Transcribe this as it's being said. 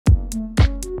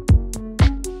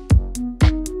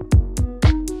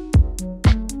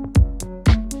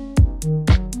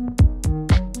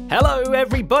Hello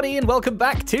everybody and welcome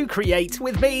back to Create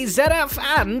with me, Zedaph,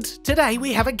 and today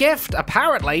we have a gift,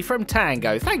 apparently from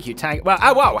Tango. Thank you, Tango. Well,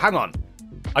 oh, whoa, hang on.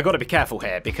 I gotta be careful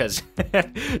here because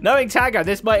knowing Tango,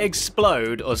 this might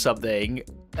explode or something.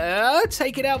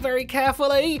 Take it out very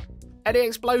carefully. Any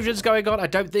explosions going on? I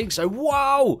don't think so.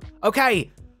 Whoa!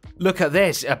 Okay, look at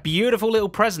this. A beautiful little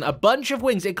present. A bunch of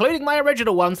wings, including my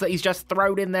original ones that he's just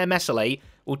thrown in there messily.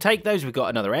 We'll take those. We've got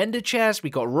another ender chest.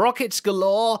 We've got rockets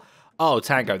galore. Oh,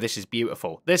 Tango, this is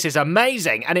beautiful. This is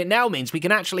amazing, and it now means we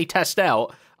can actually test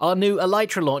out our new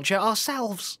Elytra launcher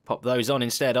ourselves. Pop those on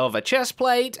instead of a chest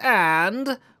plate,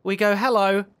 and we go,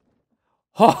 hello.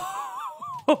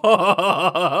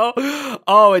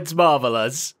 Oh, it's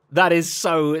marvelous. That is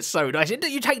so nice.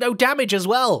 You take no damage as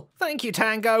well. Thank you,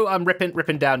 Tango. I'm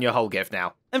ripping down your whole gift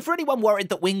now. And for anyone worried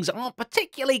that wings aren't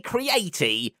particularly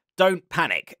creaty, don't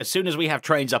panic. As soon as we have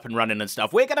trains up and running and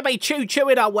stuff, we're going to be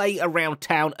chewing our way around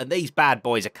town, and these bad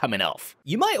boys are coming off.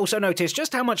 You might also notice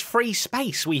just how much free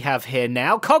space we have here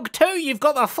now. Cog 2, you've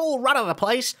got the full run of the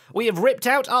place. We have ripped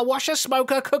out our washer,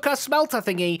 smoker, cooker, smelter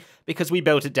thingy because we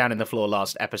built it down in the floor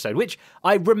last episode, which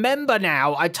I remember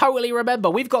now. I totally remember.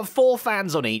 We've got 4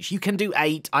 fans on each. You can do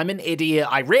 8. I'm an idiot.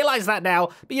 I realize that now,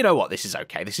 but you know what? This is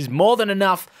okay. This is more than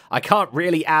enough. I can't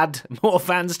really add more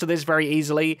fans to this very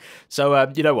easily.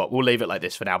 So, you know what? We'll leave it like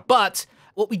this for now. But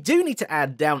what we do need to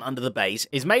add down under the base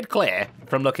is made clear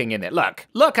from looking in it.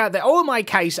 Look at the, oh my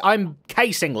case, I'm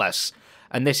casingless.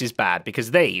 And this is bad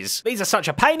because these are such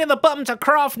a pain in the bum to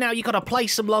craft now. You got to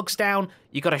place some logs down.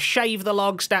 You got to shave the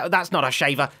logs down. That's not a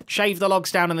shaver. Shave the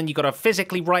logs down and then you got to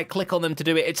physically right click on them to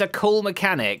do it. It's a cool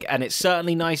mechanic and it's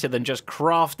certainly nicer than just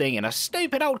crafting in a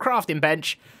stupid old crafting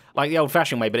bench like the old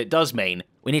fashioned way. But it does mean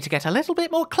we need to get a little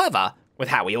bit more clever with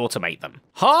how we automate them.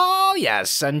 Oh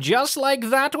yes, and just like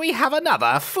that we have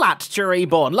another FLAT-TORY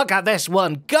born. Look at this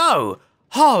one go.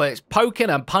 Oh, it's poking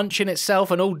and punching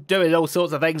itself and all doing all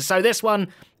sorts of things. So this one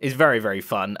is very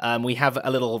fun. We have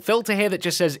a little filter here that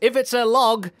just says, if it's a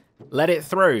log, let it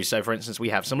through. So for instance, we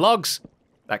have some logs.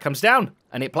 That comes down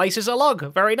and it places a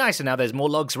log. Very nice. And now there's more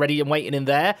logs ready and waiting in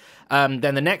there. Then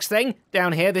the next thing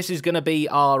down here, this is going to be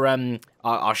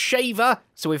our shaver.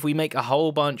 So if we make a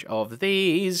whole bunch of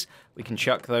these, we can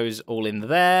chuck those all in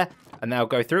there. And they'll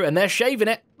go through, and they're shaving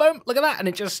it. Boom, look at that. And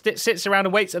it just sits around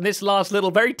and waits. And this last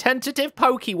little, very tentative,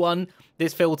 pokey one,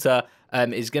 this filter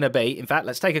is going to be, in fact,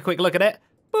 let's take a quick look at it.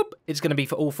 Boop, it's going to be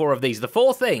for all 4 of these. The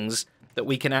 4 things that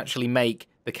we can actually make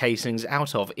the casings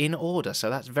out of in order. So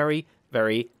that's very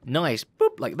nice.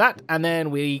 Boop, like that. And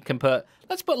then we can put,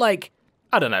 let's put like,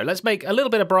 I don't know, let's make a little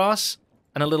bit of brass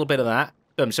and a little bit of that.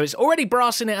 Boom, so it's already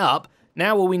brassing it up.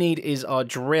 Now all we need is our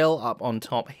drill up on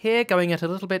top here, going at a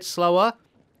little bit slower.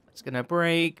 It's going to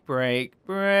break,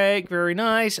 very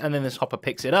nice, and then this hopper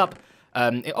picks it up.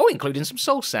 Including some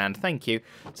soul sand, thank you.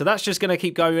 So that's just going to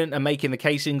keep going and making the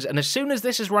casings, and as soon as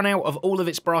this has run out of all of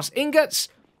its brass ingots,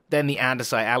 then the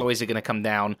andesite alloys are going to come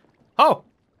down. Oh,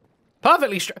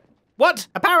 perfectly what?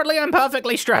 Apparently I'm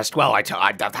perfectly stressed. Well,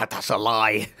 that's a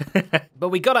lie. But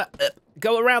we got to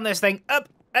go around this thing,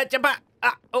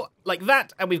 like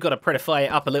that, and we've got to prettify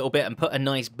it up a little bit and put a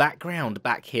nice background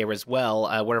back here as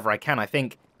well, wherever I can, I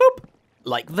think. Boop,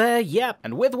 like there, yep,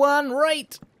 and with one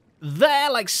right there,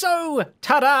 like so.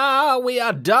 Ta-da, we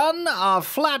are done. Our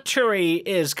FLAT-TORY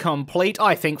is complete.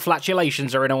 I think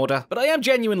flatulations are in order, but I am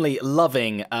genuinely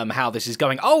loving how this is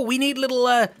going. Oh, we need little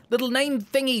name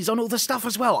thingies on all the stuff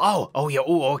as well. Oh, yeah,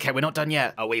 okay, we're not done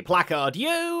yet. Oh, we placard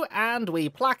you, and we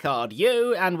placard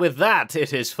you, and with that,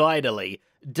 it is finally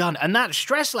done. And that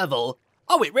stress level,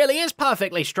 oh, it really is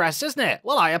perfectly stressed, isn't it?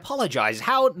 Well, I apologize.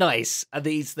 How nice are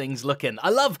these things looking? I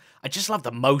just love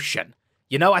the motion.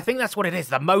 You know, I think that's what it is.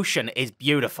 The motion is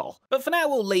beautiful. But for now,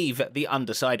 we'll leave the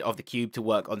underside of the cube to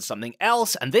work on something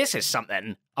else, and this is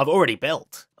something I've already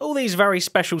built. All these very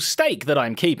special steak that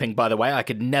I'm keeping, by the way, I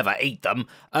could never eat them.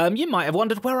 You might have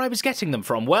wondered where I was getting them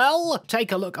from. Well,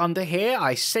 take a look under here.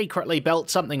 I secretly built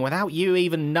something without you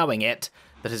even knowing it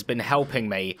that has been helping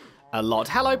me a lot.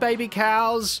 Hello, baby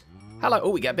cows. Hello. Oh,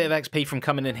 we get a bit of XP from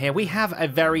coming in here. We have a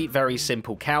very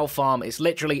simple cow farm. It's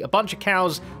literally a bunch of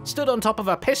cows stood on top of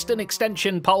a piston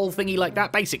extension pole thingy like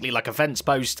that, basically like a fence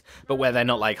post, but where they're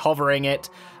not like hovering it.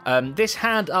 This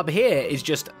hand up here is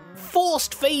just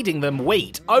forced feeding them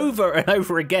wheat over and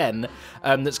over again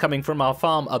that's coming from our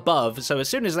farm above. So as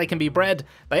soon as they can be bred,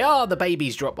 the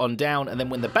babies drop on down, and then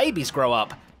when the babies grow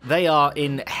up, they are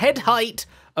in head height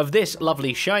of this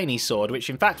lovely shiny sword, which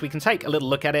in fact we can take a little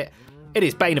look at it. It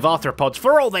is Bane of Arthropods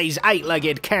for all these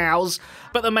 8-legged cows,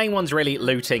 but the main one's really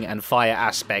looting and fire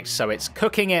aspects, so it's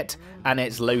cooking it and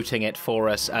it's looting it for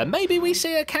us. Maybe we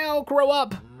see a cow grow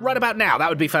up right about now. That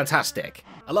would be fantastic.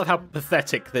 I love how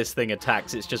pathetic this thing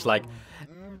attacks. It's just like,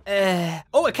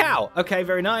 oh, a cow. Okay,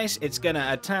 very nice. It's gonna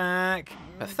attack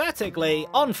pathetically.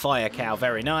 On fire cow,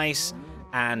 very nice.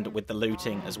 And with the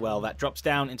looting as well, that drops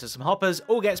down into some hoppers.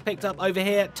 All gets picked up over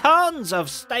here. Tons of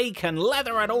steak and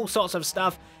leather and all sorts of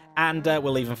stuff. And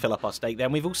we'll even fill up our steak there.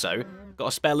 And we've also got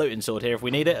a spare looting sword here if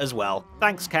we need it as well.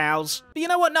 Thanks, cows. But you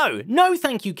know what? No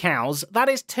thank you, cows. That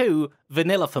is too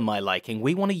vanilla for my liking.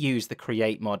 We want to use the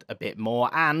create mod a bit more.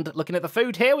 And looking at the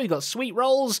food here, we've got sweet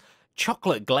rolls,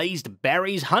 chocolate glazed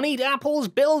berries, honeyed apples,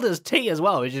 builder's tea as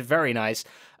well, which is very nice.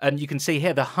 And you can see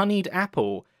here the honeyed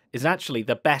apple is actually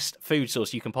the best food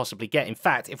source you can possibly get. In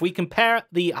fact, if we compare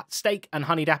the steak and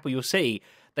honeyed apple, you'll see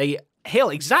they heal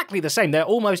exactly the same. They're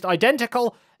almost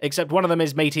identical, except one of them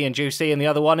is meaty and juicy and the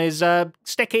other one is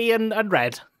sticky and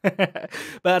red.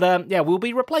 But yeah, we'll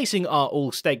be replacing our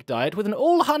all-steak diet with an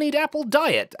all-honeyed apple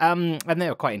diet. And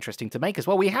they're quite interesting to make as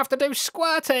well. We have to do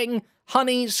squirting,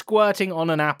 honey squirting on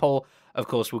an apple. Of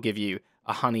course, we'll give you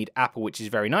a honeyed apple, which is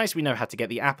very nice. We know how to get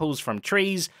the apples from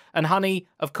trees. And honey,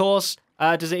 of course,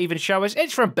 does it even show us?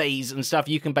 It's from bees and stuff.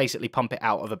 You can basically pump it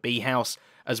out of a bee house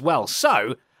as well.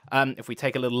 So if we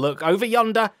take a little look over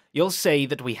yonder, you'll see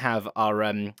that we have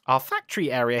our factory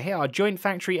area here, our joint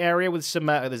factory area with some,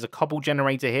 there's a cobble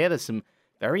generator here. There's some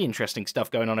very interesting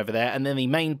stuff going on over there. And then the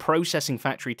main processing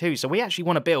factory too. So we actually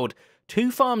want to build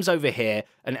 2 farms over here,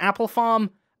 an apple farm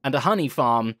and a honey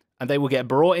farm, and they will get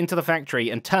brought into the factory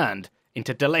and turned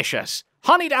into delicious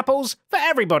honeyed apples for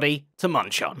everybody to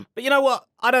munch on. But you know what?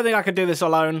 I don't think I can do this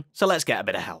alone, so let's get a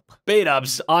bit of help.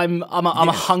 B-dubs, I'm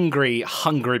a hungry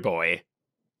boy.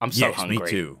 I'm so hungry. Me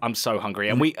too. I'm so hungry.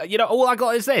 And you know, all I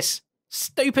got is this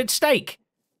stupid steak.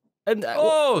 And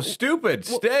stupid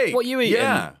steak. What you eating?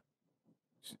 Yeah.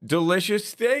 Delicious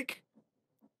steak?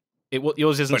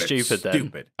 Yours isn't stupid, then.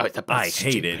 Stupid. Oh, it's I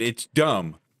hate it. It's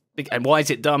dumb. And why is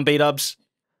it dumb, B-dubs?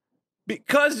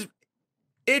 Because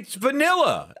it's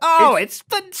vanilla. Oh, it's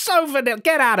so vanilla.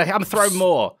 Get out of here. I'm throwing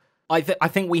more. I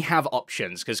think we have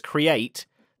options, because create,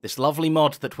 this lovely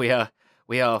mod that we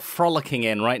are frolicking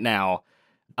in right now,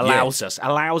 allows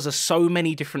us so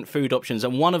many different food options,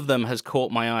 and one of them has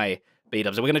caught my eye,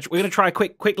 B-dubs. We're gonna try a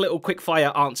quick little quick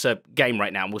fire answer game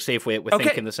right now, and we'll see if we're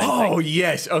thinking the same thing. Oh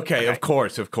yes, okay, of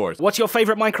course. What's your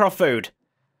favorite Minecraft food?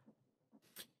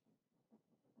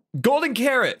 Golden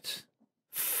carrots.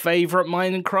 Favorite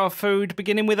Minecraft food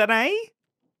beginning with an A?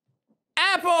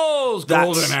 Apples.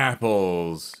 Golden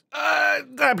apples.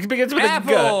 That begins with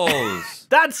apples. A G.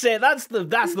 That's it. That's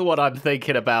the one I'm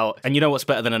thinking about. And you know what's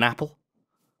better than an apple?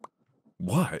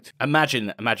 What?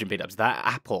 Imagine, B-dubs, that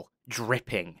apple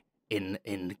dripping in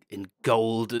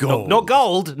gold. Gold. Not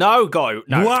gold. No.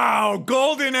 Wow,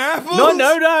 golden apples? No.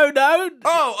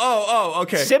 Oh,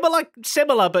 okay.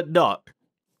 Similar, but not.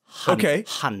 Okay.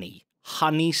 Honey,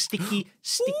 sticky,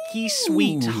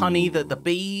 sweet honey that the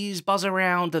bees buzz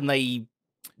around and they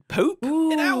poop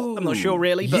it out. I'm not sure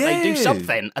really, but they do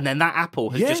something. And then that apple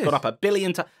has just got up a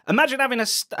billion times. Imagine having a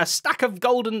stack of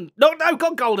golden... No,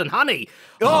 got golden honey.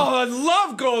 Oh, I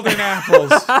love golden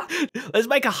apples. Let's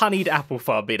make a honeyed apple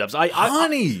farm, B-dubs.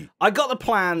 Honey. I got the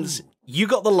plans. You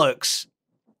got the looks.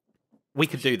 We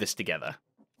could do this together.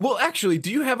 Well, actually,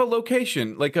 do you have a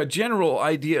location, like a general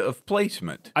idea of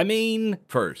placement? I mean...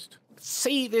 First.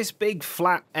 See this big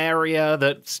flat area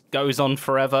that goes on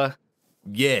forever?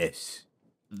 Yes.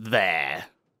 There.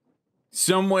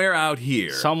 Somewhere out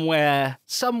here. Somewhere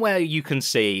you can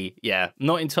see. Yeah,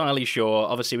 not entirely sure.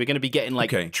 Obviously, we're going to be getting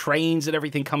like trains and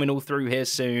everything coming all through here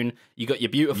soon. You got your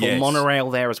beautiful monorail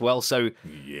there as well. So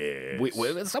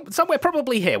we're somewhere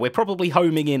probably here. We're probably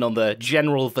homing in on the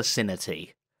general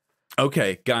vicinity.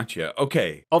 Okay, gotcha.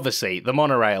 Okay. Obviously, the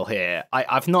monorail here.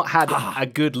 I've not had a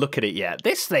good look at it yet.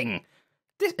 This thing,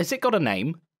 has it got a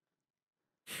name?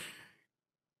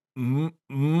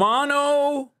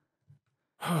 Mono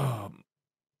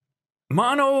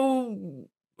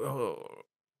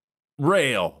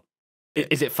rail.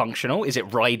 Is it functional? Is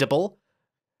it rideable?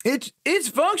 It's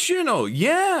functional.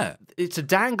 Yeah. It's a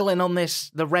dangling on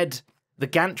the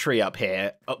gantry up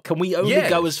here. Can we only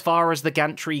go as far as the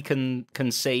gantry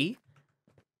can see?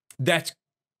 That's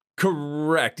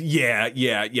correct.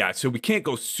 Yeah. So we can't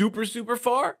go super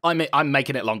far. I'm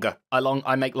making it longer.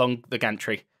 I make long the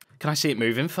gantry. Can I see it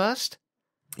moving first?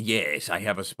 Yes, I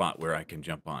have a spot where I can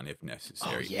jump on if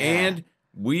necessary. Oh, yeah. And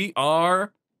we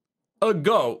are a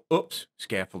go. Oops,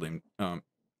 scaffolding. And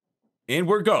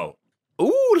we're go.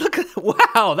 Ooh, look at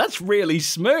wow, that's really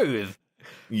smooth.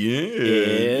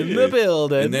 Yeah. In the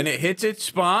building. And then it hits its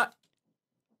spot.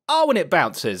 Oh, and it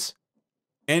bounces.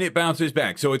 And it bounces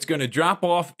back. So it's going to drop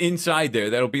off inside there.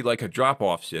 That'll be like a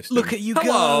drop-off system. Look at you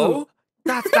go.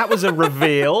 That was a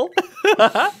reveal.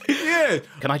 Yeah.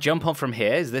 Can I jump on from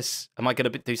here? Am I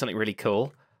going to do something really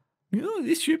cool?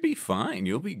 This should be fine.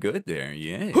 You'll be good there.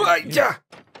 Yeah. Yeah.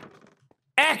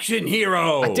 Action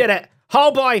hero. I did it.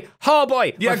 Oh boy.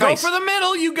 Yeah, My go face. for the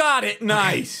middle. You got it.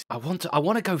 Nice. I want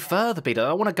to go further, Peter.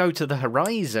 I want to go to the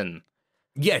horizon.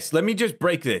 Yes, let me just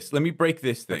break this. Let me break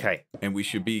this thing. Okay. And we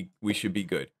should be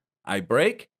good. I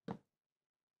break.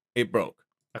 It broke.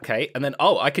 Okay, and then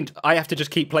I have to just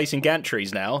keep placing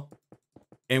gantries now.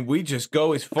 And we just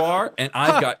go as far, and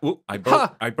I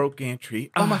broke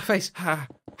gantry. Oh, my face.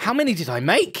 How many did I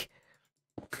make?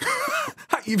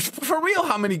 For real,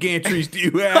 how many gantries do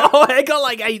you have? Oh, I got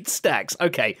like 8 stacks.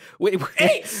 Okay.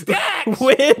 8 stacks?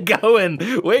 We're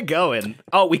going.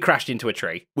 Oh, we crashed into a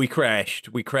tree. We crashed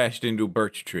into a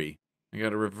birch tree. I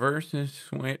gotta reverse this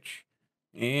switch,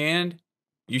 and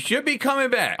you should be coming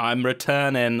back. I'm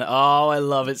returning. Oh, I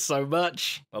love it so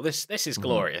much. Well, this is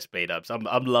glorious, B-dubs.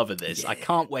 I'm loving this. I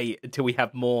can't wait until we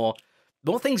have more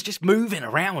things just moving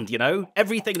around, you know?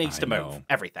 Everything needs to move.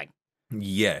 Everything.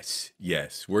 Yes,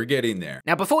 we're getting there.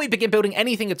 Now, before we begin building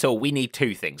anything at all, we need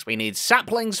 2 things. We need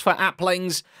saplings for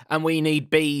applings, and we need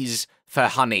bees for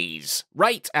honeys,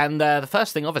 right? And the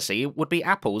first thing, obviously, would be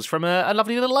apples from a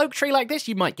lovely little oak tree like this.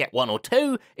 You might get 1 or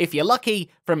 2, if you're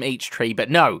lucky, from each tree, but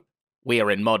no, we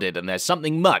are in modded, and there's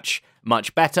something much,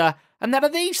 much better, and that are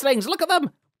these things. Look at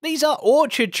them. These are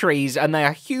orchard trees, and they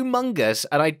are humongous,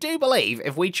 and I do believe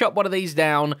if we chop one of these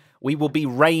down, we will be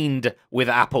rained with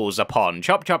apples upon.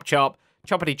 Chop, chop, chop,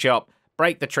 choppity chop,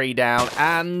 break the tree down,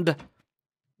 and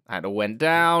that all went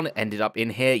down, ended up in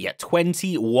here. Yeah,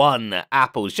 21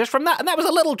 apples just from that, and that was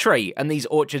a little tree, and these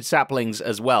orchard saplings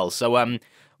as well. So,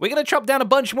 we're going to chop down a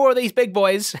bunch more of these big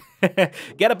boys,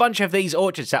 get a bunch of these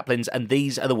orchard saplings, and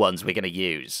these are the ones we're going to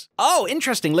use. Oh,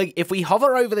 interestingly, if we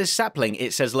hover over this sapling,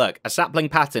 it says, look, a sapling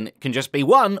pattern can just be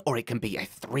 1, or it can be a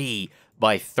 3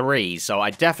 by 3. So I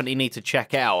definitely need to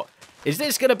check out. Is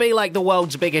this going to be like the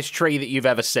world's biggest tree that you've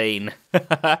ever seen?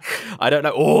 I don't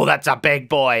know. Oh, that's a big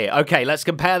boy. Okay, let's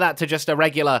compare that to just a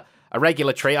regular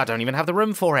tree. I don't even have the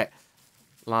room for it.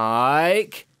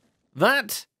 Like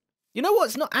that. You know what?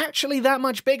 It's not actually that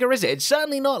much bigger, is it? It's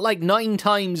certainly not like 9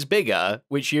 times bigger,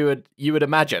 which you would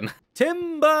imagine.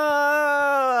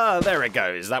 Timber! There it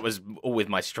goes. That was all with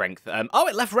my strength. Oh,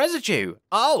 it left residue.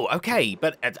 Oh, okay.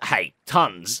 But hey,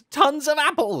 tons of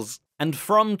apples. And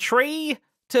from tree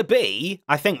to bee,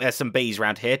 I think there's some bees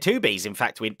around here. 2 bees, in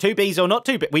fact. 2 bees or not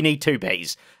 2 bees? We need 2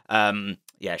 bees.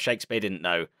 Yeah, Shakespeare didn't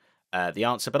know the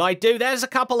answer, but I do. There's a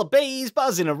couple of bees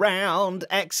buzzing around.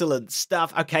 Excellent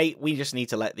stuff. Okay, we just need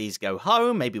to let these go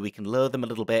home. Maybe we can lure them a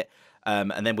little bit,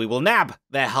 and then we will nab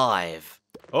their hive.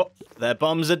 Oh, their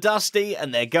bombs are dusty,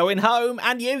 and they're going home.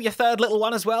 And your 3rd little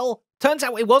one as well. Turns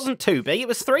out it wasn't 2B, it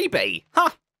was 3B.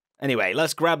 Huh. Anyway,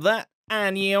 let's grab that.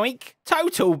 And yoink,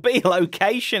 total bee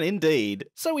location indeed.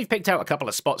 So we've picked out a couple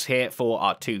of spots here for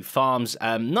our 2 farms,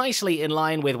 nicely in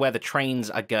line with where the trains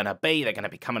are gonna be. They're gonna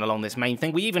be coming along this main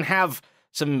thing. We even have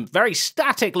some very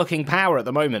static looking power at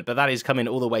the moment, but that is coming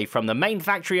all the way from the main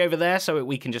factory over there, so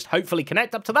we can just hopefully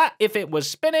connect up to that if it was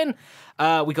spinning.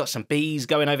 We got some bees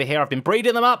going over here. I've been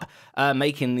breeding them up,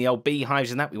 making the old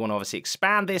beehives and that. We want to obviously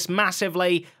expand this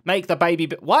massively, make the baby...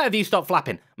 Why have you stopped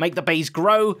flapping? Make the bees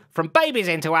grow from babies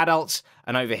into adults,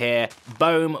 and over here,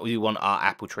 boom, we want our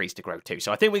apple trees to grow too.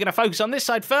 So I think we're going to focus on this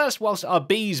side first, whilst our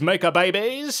bees make our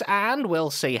babies, and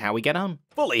we'll see how we get on.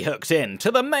 Fully hooked in to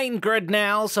the main grid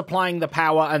now, supplying the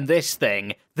power, and this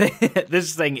thing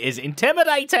is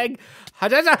intimidating.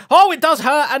 Oh, it does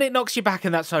hurt, and it knocks you back,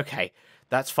 and that's okay.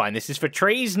 That's fine. This is for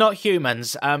trees, not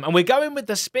humans. And we're going with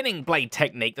the spinning blade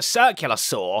technique, the circular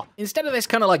saw, instead of this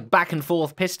kind of like back and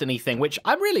forth piston-y thing, which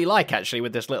I really like actually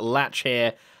with this little latch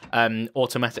here,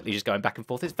 automatically just going back and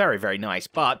forth. It's very, very nice.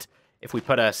 But if we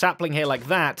put a sapling here like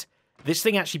that, this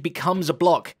thing actually becomes a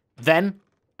block. Then,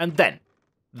 and then,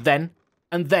 then,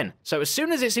 and then. So as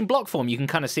soon as it's in block form, you can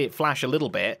kind of see it flash a little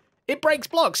bit. It breaks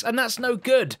blocks, and that's no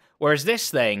good. Whereas this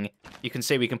thing, you can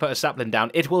see we can put a sapling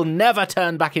down. It will never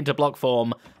turn back into block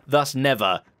form, thus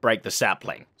never break the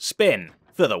sapling. Spin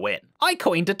for the win. I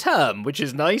coined a term, which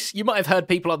is nice. You might have heard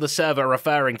people on the server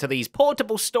referring to these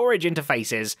portable storage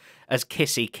interfaces as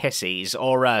kissy kissies,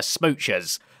 or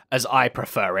smoochers, as I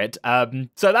prefer it.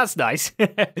 So that's nice.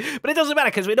 But it doesn't matter,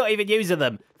 because we're not even using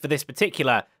them for this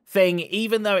particular thing.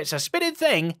 Even though it's a spinning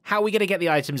thing, how are we going to get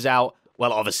the items out?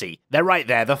 Well, obviously, they're right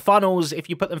there. The funnels, if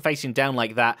you put them facing down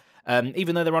like that,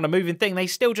 even though they're on a moving thing, they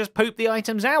still just poop the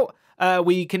items out.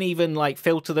 We can even like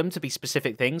filter them to be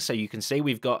specific things. So you can see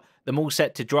we've got them all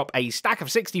set to drop a stack of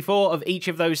 64 of each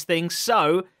of those things.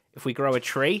 So if we grow a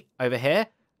tree over here,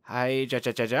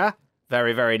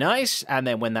 Very, very nice. And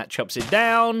then when that chops it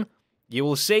down, you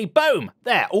will see, boom,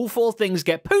 there, all 4 things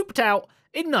get pooped out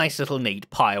in nice little neat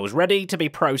piles, ready to be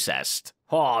processed.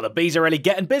 Oh, the bees are really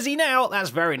getting busy now. That's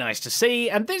very nice to see.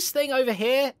 And this thing over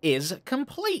here is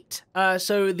complete.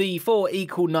 So the 4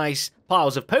 equal nice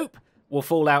piles of poop will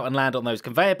fall out and land on those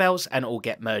conveyor belts and all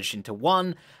get merged into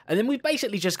one. And then we've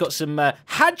basically just got some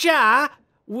haja.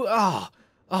 I'm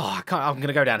going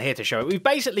to go down here to show it. We've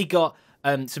basically got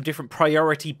some different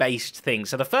priority-based things.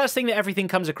 So the first thing that everything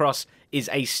comes across is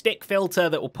a stick filter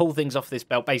that will pull things off this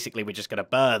belt. Basically, we're just going to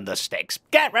burn the sticks.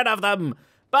 Get rid of them!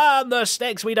 Burn the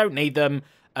sticks! We don't need them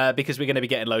because we're going to be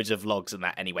getting loads of logs and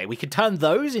that anyway. We can turn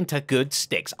those into good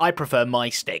sticks. I prefer my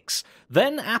sticks.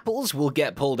 Then apples will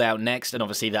get pulled out next, and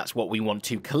obviously that's what we want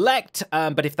to collect.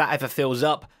 But if that ever fills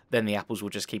up, then the apples will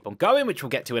just keep on going, which we'll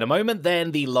get to in a moment.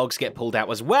 Then the logs get pulled out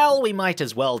as well. We might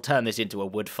as well turn this into a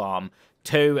wood farm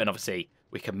too, and obviously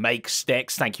we can make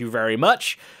sticks. Thank you very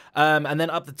much. And then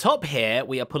up the top here,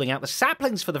 we are pulling out the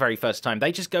saplings for the very first time.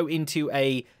 They just go into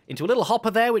a little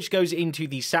hopper there, which goes into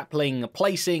the sapling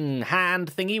placing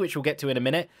hand thingy, which we'll get to in a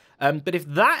minute. But if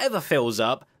that ever fills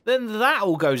up, then that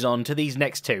all goes on to these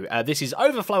next 2. This is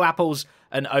overflow apples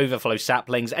and overflow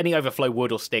saplings. Any overflow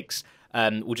wood or sticks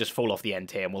will just fall off the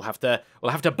end here, and we'll have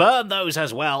to burn those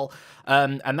as well.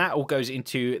 And that all goes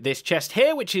into this chest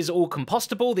here, which is all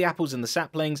compostable. The apples and the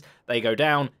saplings, they go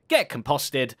down, get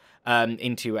composted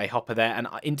into a hopper there, and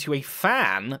into a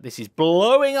fan. This is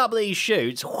blowing up these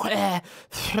chutes like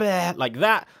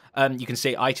that. You can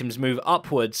see items move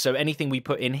upwards, so anything we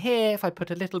put in here, if I put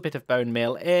a little bit of bone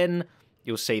meal in,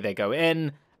 you'll see they go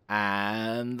in,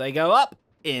 and they go up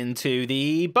into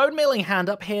the bone milling hand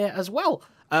up here as well.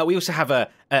 We also have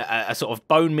a sort of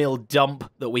bone meal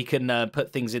dump that we can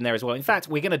put things in there as well. In fact,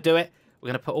 we're going to do it. We're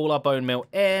going to put all our bone meal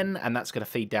in, and that's going to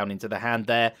feed down into the hand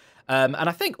there. And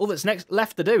I think all that's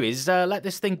left to do is let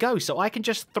this thing go. So I can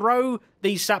just throw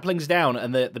these saplings down,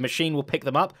 and the machine will pick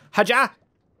them up. Haja!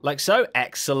 Like so.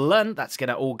 Excellent. That's going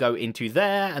to all go into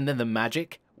there, and then the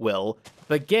magic will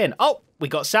begin. Oh, we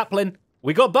got sapling.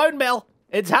 We got bone meal.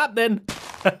 It's happening.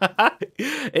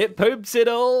 It poops it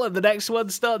all, and the next one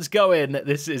starts going.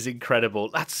 This is incredible.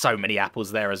 That's so many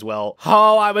apples there as well.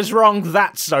 Oh, I was wrong.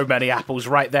 That's so many apples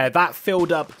right there. That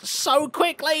filled up so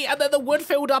quickly, and then the wood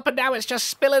filled up, and now it's just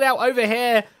spilling out over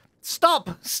here. Stop,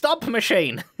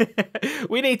 machine.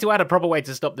 We need to add a proper way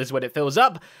to stop this when it fills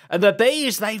up. And the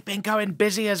bees, they've been going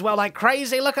busy as well like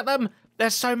crazy. Look at them.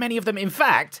 There's so many of them. In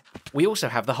fact, we also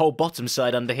have the whole bottom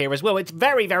side under here as well. It's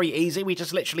very, very easy. We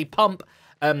just literally pump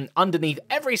underneath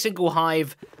every single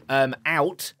hive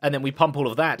out, and then we pump all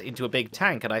of that into a big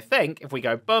tank. And I think if we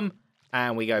go boom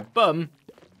and we go boom,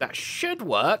 that should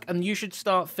work, and you should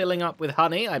start filling up with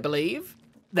honey, I believe.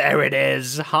 There it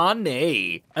is,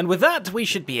 honey. And with that, we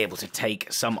should be able to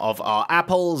take some of our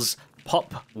apples,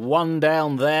 pop one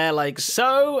down there like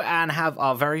so, and have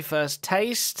our very first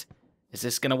taste. Is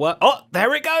this gonna work? Oh,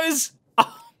 there it goes.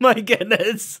 Oh my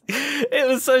goodness. It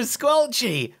was so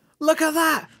squelchy. Look at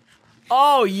that.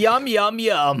 Oh, yum, yum,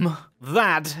 yum.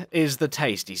 That is the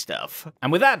tasty stuff. And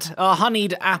with that, our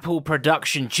honeyed apple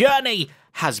production journey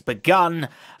has begun.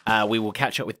 We will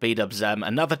catch up with B-Dubs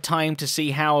another time to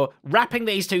see how wrapping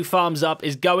these 2 farms up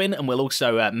is going, and we'll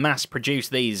also mass produce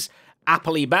these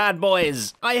appley bad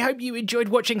boys. I hope you enjoyed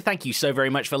watching. Thank you so very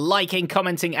much for liking,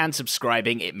 commenting, and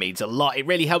subscribing. It means a lot. It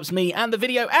really helps me and the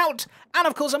video out. And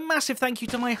of course, a massive thank you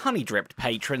to my honey-dripped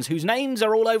patrons, whose names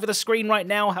are all over the screen right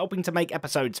now, helping to make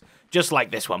episodes just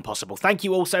like this one possible. Thank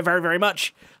you all so very, very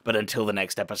much. But until the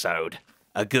next episode,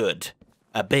 a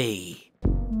bee.